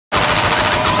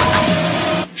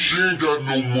She ain't got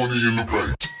no money in the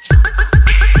bank.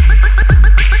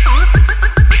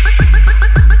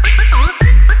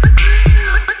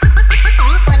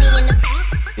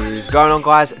 What is going on,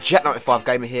 guys? Jack95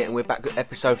 Gamer here, and we're back with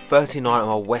episode 39 of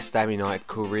our West Ham United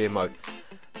career mode.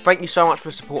 Thank you so much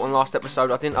for supporting last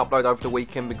episode. I didn't upload over the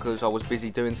weekend because I was busy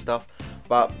doing stuff,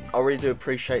 but I really do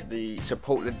appreciate the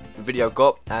support the video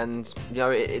got, and you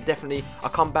know, it definitely, I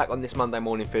come back on this Monday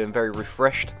morning feeling very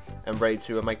refreshed and ready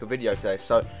to make a video today.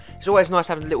 So it's always nice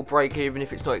having a little break, even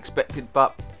if it's not expected,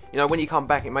 but you know, when you come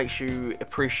back it makes you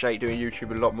appreciate doing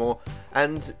YouTube a lot more,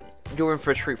 and you're in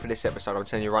for a treat for this episode, I'm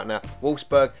telling you right now.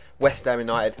 Wolfsburg, West Ham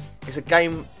United. It's a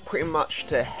game pretty much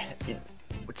to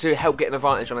help get an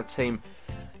advantage on a team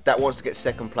that wants to get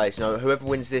second place. You know, whoever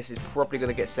wins this is probably going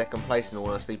to get second place in all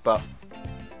honesty, but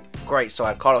great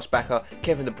side. Carlos Bacca,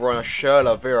 Kevin De Bruyne,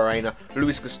 Schürrle, Vieira,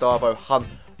 Luis Gustavo, Hunt,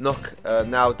 Nock,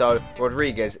 Naldo,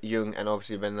 Rodriguez, Jung, and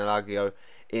obviously Benaglio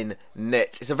in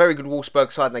net. It's a very good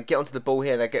Wolfsburg side, and they get onto the ball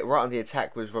here, and they get right on the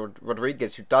attack with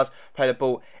Rodriguez, who does play the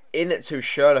ball in to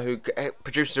Schürrle, who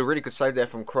produces a really good save there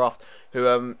from Kraft,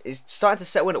 who is starting to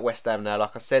settle in at West Ham now,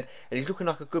 like I said, and he's looking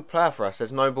like a good player for us.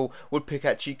 As Noble would pick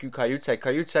out Chiku Kayute.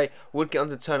 Kayute would get on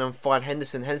the turn and find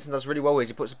Henderson. Henderson does really well here.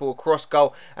 He puts the ball across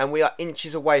goal, and we are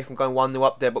inches away from going 1-0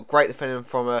 up there, but great defending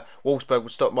from Wolfsburg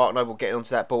would stop Mark Noble getting onto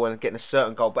that ball and getting a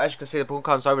certain goal. But as you can see, the ball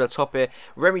comes over the top here.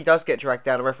 Remy does get dragged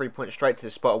down. The referee points straight to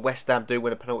the spot. West Ham do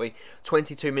win a penalty.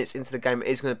 22 minutes into the game, it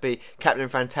is going to be Captain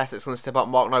Fantastic. It's going to step up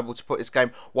Mark Noble to put this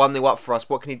game 1-0 up for us.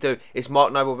 What can he do? It's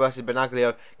Mark Noble versus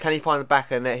Benaglio. Can he find the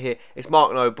back of the net here? It's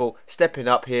Mark Noble stepping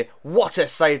up here. What a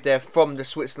save there from the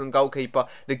Switzerland goalkeeper.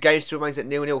 The game still remains at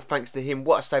 0-0 thanks to him.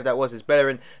 What a save that was. As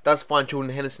Bellerin does find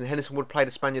Jordan Henderson. Henderson would play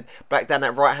the Spaniard back down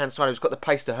that right hand side. He's got the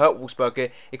pace to hurt Wolfsburg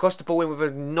here. He crossed the ball in with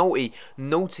a naughty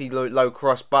low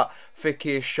cross, but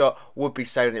Fekir's shot would be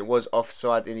saved, and it was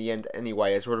offside in the end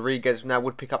anyway, as Rodriguez now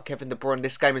would pick up Kevin De Bruyne.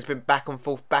 This game has been back and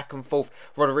forth.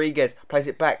 Rodriguez plays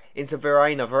it back into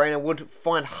Vieira. Vieira would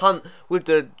find Hunt with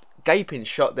the gaping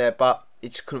shot there, but he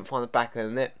just couldn't find the back of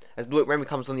the net. As Loic Remy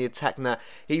comes on the attack now,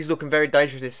 he's looking very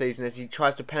dangerous this season as he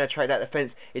tries to penetrate that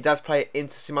defence. He does play it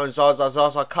into Simone Zaza.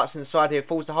 Zaza cuts inside here,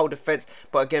 falls the whole defence,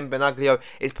 but again Benaglio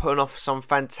is putting off some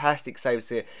fantastic saves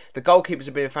here. The goalkeepers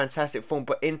have been in fantastic form,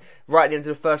 but right at the end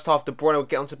of the first half, De Bruyne would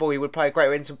get onto the ball. He would play a great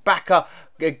way into Bacca.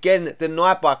 Again,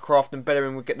 denied by Kraft, and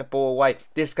Bellerin would get the ball away.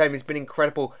 This game has been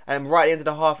incredible, and right at the end of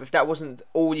the half, if that wasn't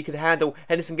all you could handle,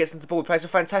 Henderson gets into the ball. He plays a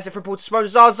fantastic free ball to Simone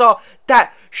Zaza.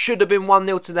 That should have been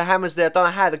 1-0 to the Hammers there. I don't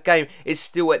know how the game is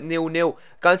still at 0-0.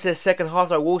 Going to the second half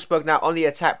though, Wolfsburg now on the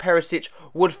attack. Perisic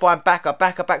would find Bacca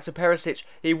back to Perisic.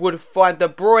 He would find De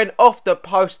Bruyne off the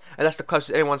post, and that's the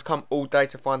closest anyone's come all day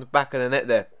to find the back of the net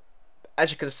there. As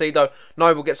you can see though,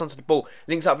 Noble gets onto the ball,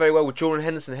 links up very well with Jordan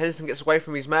Henderson. Henderson gets away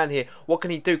from his man here. What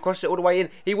can he do? Crosses it all the way in.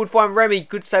 He would find Remy.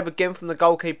 Good save again from the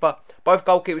goalkeeper. Both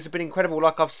goalkeepers have been incredible,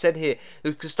 like I've said here.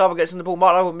 Gustavo gets on the ball.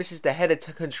 Mark Noble misses the header,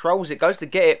 controls it, goes to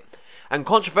get it. And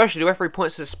controversially, the referee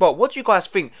points to the spot. What do you guys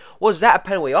think? Was that a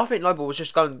penalty? I think Noble was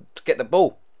just going to get the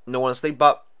ball, no honestly,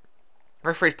 but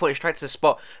referee's pointing straight to the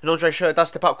spot, and Andre Schürrle does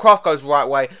step up. Kraft goes right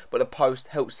way, but the post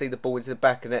helps see the ball into the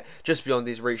back of it, just beyond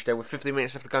his reach there. With 15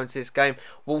 minutes left to go into this game,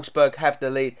 Wolfsburg have the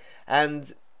lead,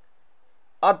 and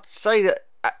I'd say that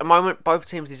at the moment both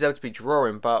teams deserve to be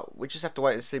drawing, but we just have to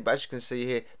wait and see. But as you can see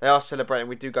here, they are celebrating.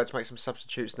 We do go to make some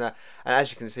substitutes now, and as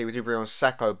you can see, we do bring on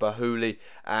Sacco, Bahuli,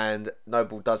 and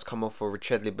Noble does come off for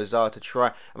Richedley Bazaar to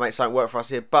try and make something work for us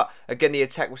here. But again, the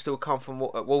attack will still come from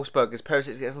Wolfsburg as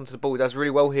Perisic gets onto the ball. He does really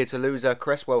well here to lose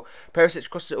Cresswell. Perisic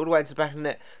crosses it all the way into the back of the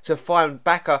net to find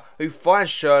Bacca, who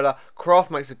finds Schürrle. Kraft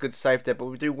makes a good save there, but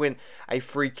we do win a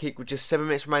free kick with just 7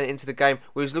 minutes remaining into the game.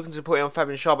 We was looking to put it on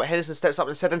Fabian Schär, but Henderson steps up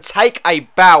instead and take a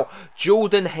bow.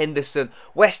 Jordan Henderson.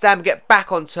 West Ham get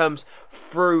back on terms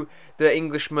through the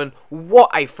Englishman. What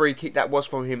a free kick that was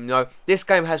from him, you know. This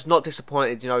game has not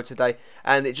disappointed, you know, today,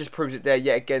 and it just proves it there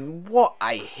yet again. What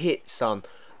a hit, son.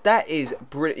 That is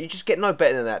brilliant. You just get no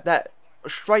better than that. That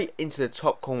straight into the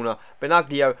top corner.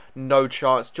 Benaglio, no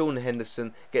chance. Jordan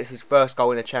Henderson gets his first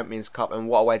goal in the Champions Cup, and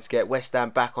what a way to get West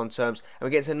Ham back on terms. And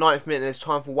we get to the 90th minute, and it's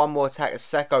time for one more attack as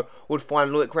Sacco would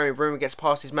find Loic Remy. Remy gets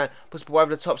past his man, puts the ball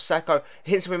over the top. Sacco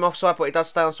hits him offside, but it does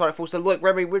stay onside. It falls to Loic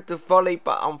Remy with the volley,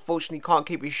 but unfortunately can't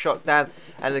keep his shot down,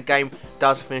 and the game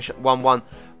does finish at 1-1.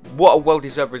 What a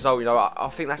well-deserved result, you know. I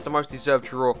think that's the most deserved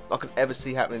draw I could ever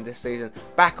see happening this season.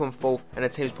 Back and forth, and the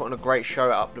team's put on a great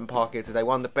show at Upton Park here today.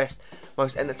 One of the best,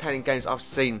 most entertaining games I've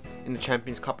seen in the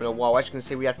Champions Cup in a while. As you can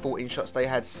see, we had 14 shots, they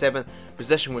had 7.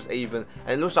 Possession was even,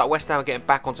 and it looks like West Ham are getting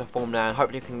back onto form now, and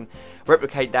hopefully they can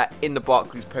replicate that in the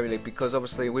Barclays Premier League, because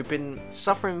obviously we've been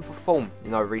suffering for form, you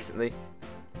know, recently.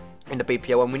 in the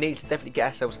BPL, and we need to definitely get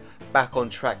ourselves back on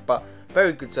track. But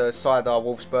very good side are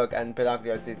Wolfsburg, and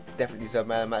Benaglio did definitely deserve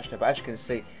man of the match there. But as you can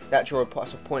see, that draw puts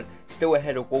us a point still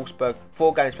ahead of Wolfsburg.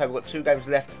 4 games played, we've got 2 games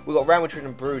left. We've got Real Madrid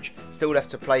and Bruges still left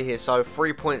to play here, so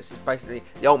 3 points is basically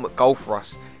the ultimate goal for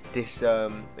us this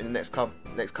in the next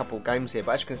couple of games here.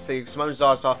 But as you can see, Simone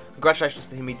Zaza, congratulations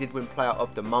to him, he did win Player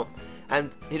of the Month. And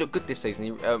he looked good this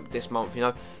season, this month, you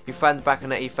know. He found the back of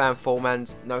net, he found form,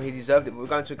 and no, he deserved it. But we're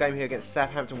going to a game here against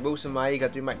Southampton. Wilson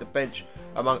Maiga do make the bench,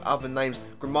 among other names.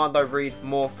 Grimando, Reed,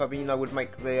 Moore, Fabinho would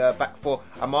make the back 4.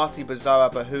 Amati,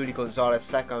 Bazoa, Bahuli, Gonzalez,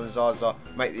 Saka and Zaza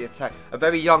make the attack. A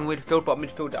very young midfield, but a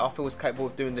midfield that I feel is capable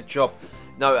of doing the job.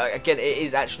 No, again, it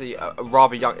is actually a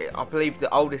rather young. I believe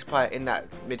the oldest player in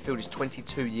that midfield is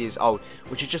 22 years old,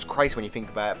 which is just crazy when you think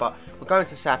about it. But we're going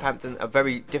to Southampton, a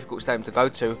very difficult stadium to go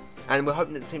to, and we're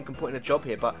hoping that the team can put in a job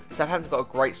here. But Southampton's got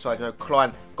a great side, you know,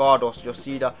 Klein, Gardos,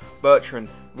 Yoshida, Bertrand,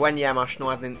 Wenyama,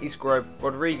 Schneidlin, Isgrove,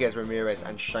 Rodriguez, Ramirez,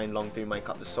 and Shane Long do make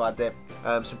up the side there.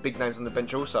 Some big names on the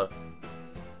bench also.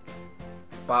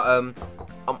 But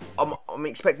I'm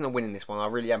expecting a win in this one, I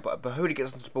really am. But Bahuli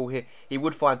gets onto the ball here. He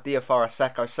would find Diafara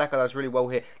Sacco. Sacco does really well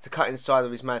here to cut inside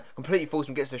of his man. Completely forced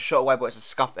him, gets the shot away, but it's a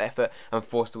scuffed effort, and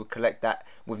Forster would collect that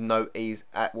with no ease,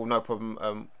 well, no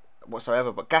problem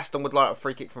whatsoever. But Gaston would like a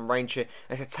free kick from range here.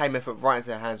 It's a tame effort right into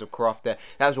the hands of Kraft there.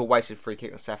 That was a wasted free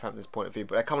kick on Southampton's point of view.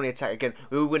 But they come on the attack again.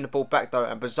 We will win the ball back though,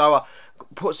 and Bazoa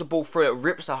puts the ball through. It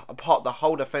rips apart the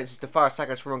whole defence. It's the Farah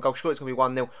Sacco's from a goal. Sure, it's going to be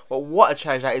 1-0. But what a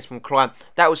challenge that is from Klein.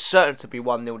 That was certain to be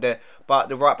 1-0 there. But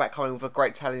the right back coming with a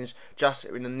great challenge just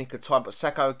in the nick of time. But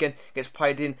Sacco again gets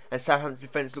played in, and Southampton's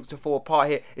defence looks to fall apart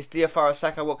here. It's Diafara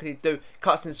Sacco. What can he do?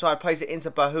 Cuts inside, plays it into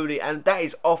Bahuli, and that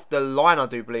is off the line, I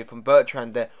do believe, from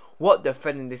Bertrand there. What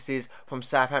defending this is from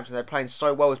Southampton. They're playing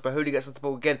so well as Bahuli gets on the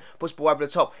ball again. Puts the ball over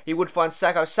the top. He would find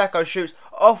Sacco. Sacco shoots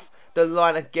off the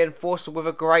line again. Forster with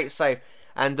a great save.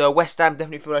 And West Ham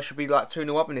definitely feel they should be like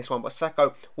 2-0 up in this one. But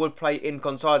Sacco would play in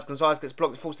Gonzalez. Gonzalez gets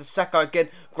blocked. Forced to Sacco again.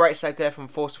 Great save there from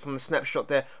Forster from the snapshot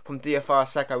there from Diafara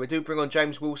Sacco. We do bring on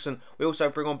James Wilson. We also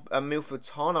bring on Milford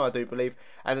Tano, I do believe.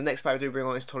 And the next player we do bring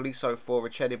on is Tolisso for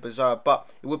Richelli Bazaar. But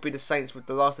it would be the Saints with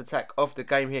the last attack of the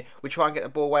game here. We try and get the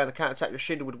ball away on the counter-attack.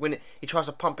 Yoshida would win it. He tries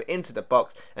to pump it into the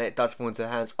box, and it does fall into the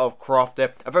hands of Kraft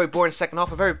there. A very boring second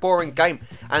half. A very boring game.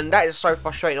 And that is so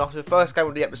frustrating. After the first game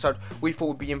of the episode, we thought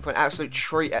we'd be in for an absolute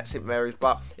treat at St Mary's,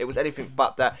 but it was anything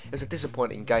but that. It was a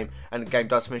disappointing game, and the game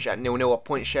does finish at 0-0. A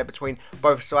point share between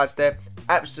both sides there.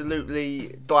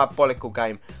 Absolutely diabolical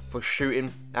game for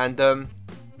shooting, and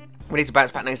we need to bounce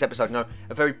back next episode. No,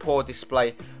 a very poor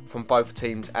display from both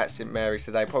teams at St Mary's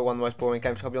today. Probably one of the most boring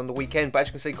games probably on the weekend. But as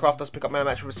you can see, Kraft does pick up man of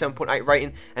the match with a 7.8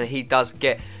 rating, and he does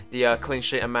get the clean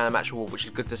sheet and man of the match award, which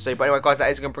is good to see. But anyway, guys,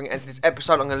 that is going to bring it into this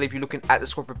episode. I'm going to leave you looking at the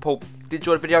squad report. If you did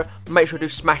enjoy the video, make sure to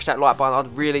smash that like button.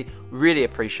 I'd really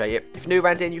appreciate it. If you're new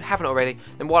around here and you haven't already,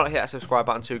 then why not hit that subscribe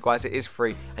button too, guys? It is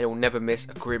free, and you'll never miss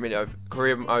a career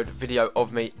mode video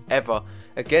of me ever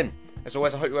again. As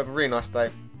always, I hope you have a really nice day.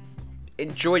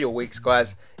 Enjoy your weeks,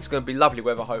 guys. It's going to be lovely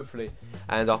weather, hopefully.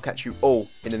 And I'll catch you all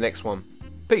in the next one.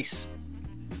 Peace.